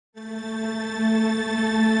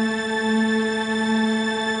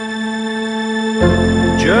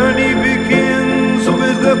journey begins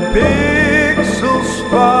with a pixel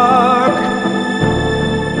spark,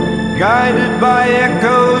 guided by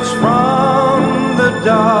echoes from the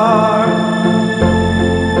dark.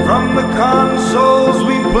 From the consoles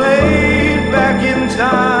we played back in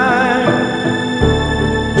time,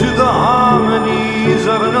 to the harmonies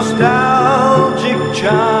of a nostalgic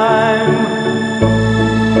chime.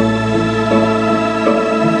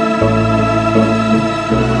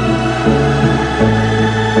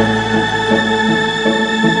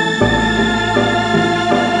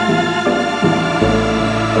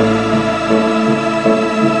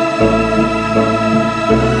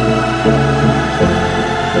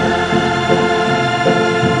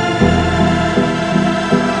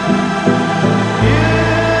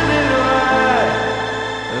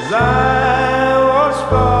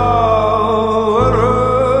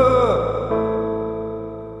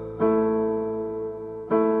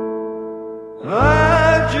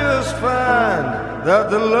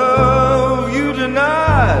 That the love you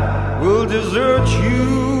denied will desert you.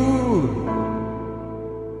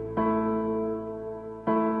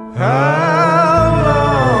 How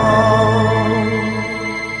long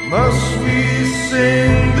must we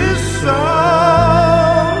sing this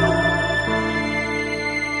song?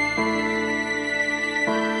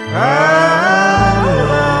 How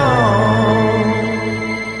long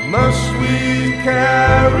must we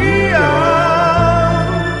carry on?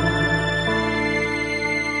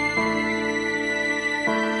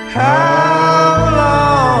 How long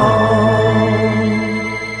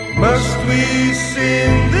must we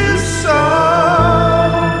sing this song?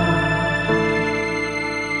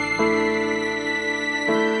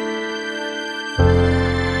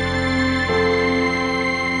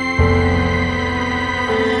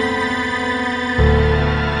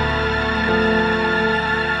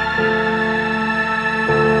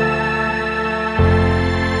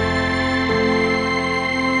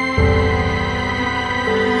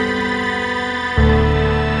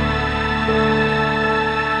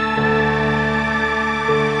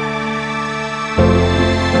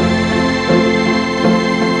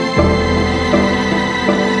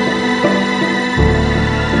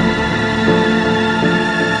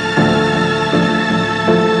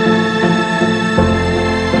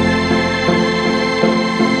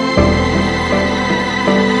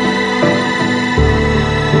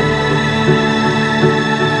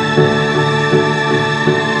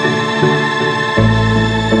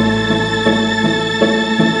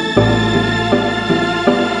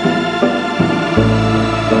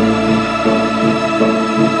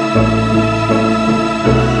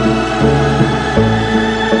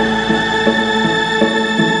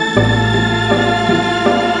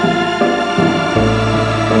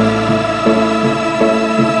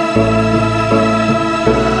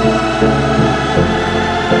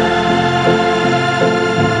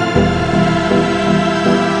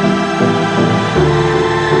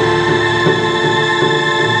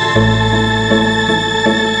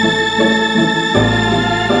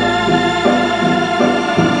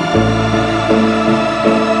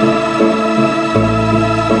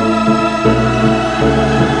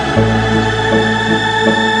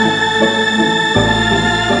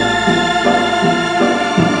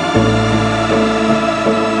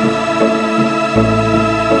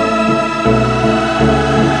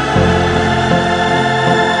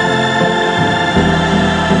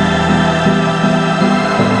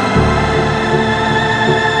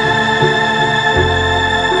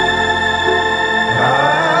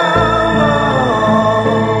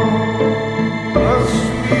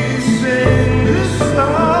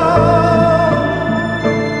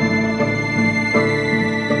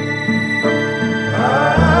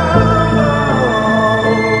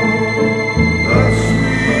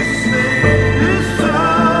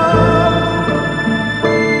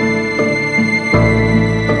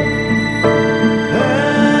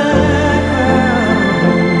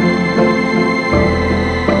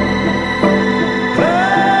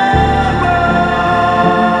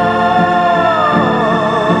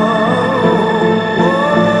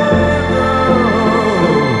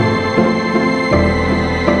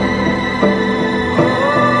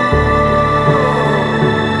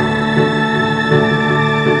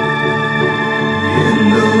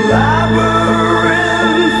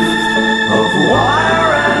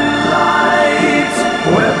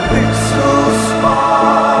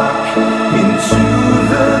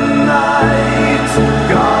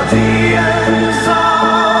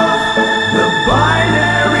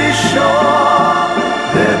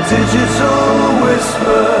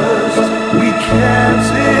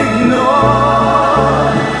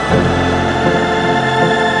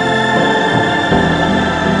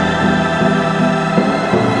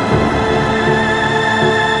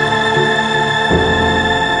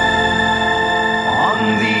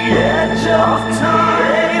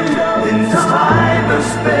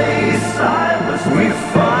 cyberspace, we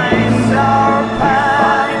find our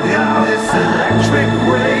path in this electric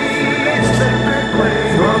wave.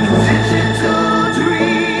 From digital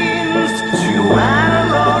dreams to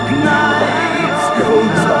analog nights,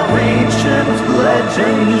 codes of ancient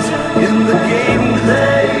legends in the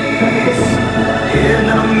gameplays. In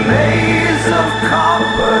a maze of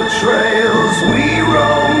copper trails we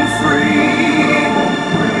roam free.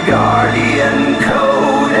 Guardian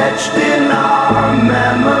code etched in our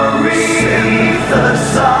memory.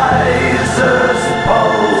 Synthesizers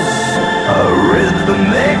pulse, a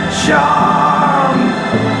rhythmic charm,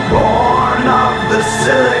 born of the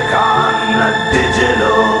silicon, a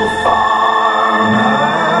digital farm.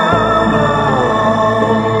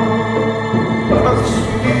 As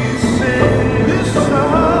we sing this song,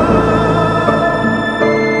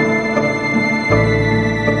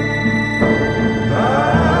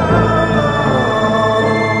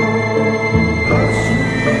 as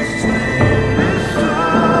we sing this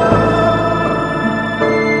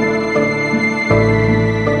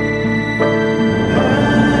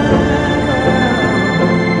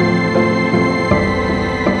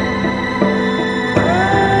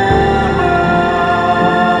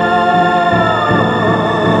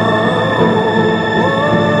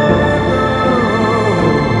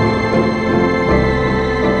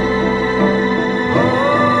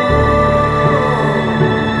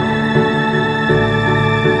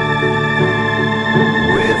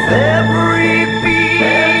With every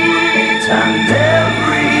beat and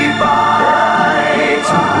every bite,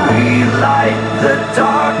 we light the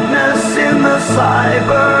darkness in the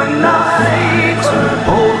cyber night.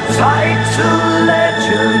 Hold tight to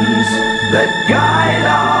legends that guide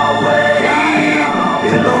our way.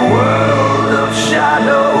 In the world of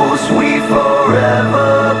shadows we forever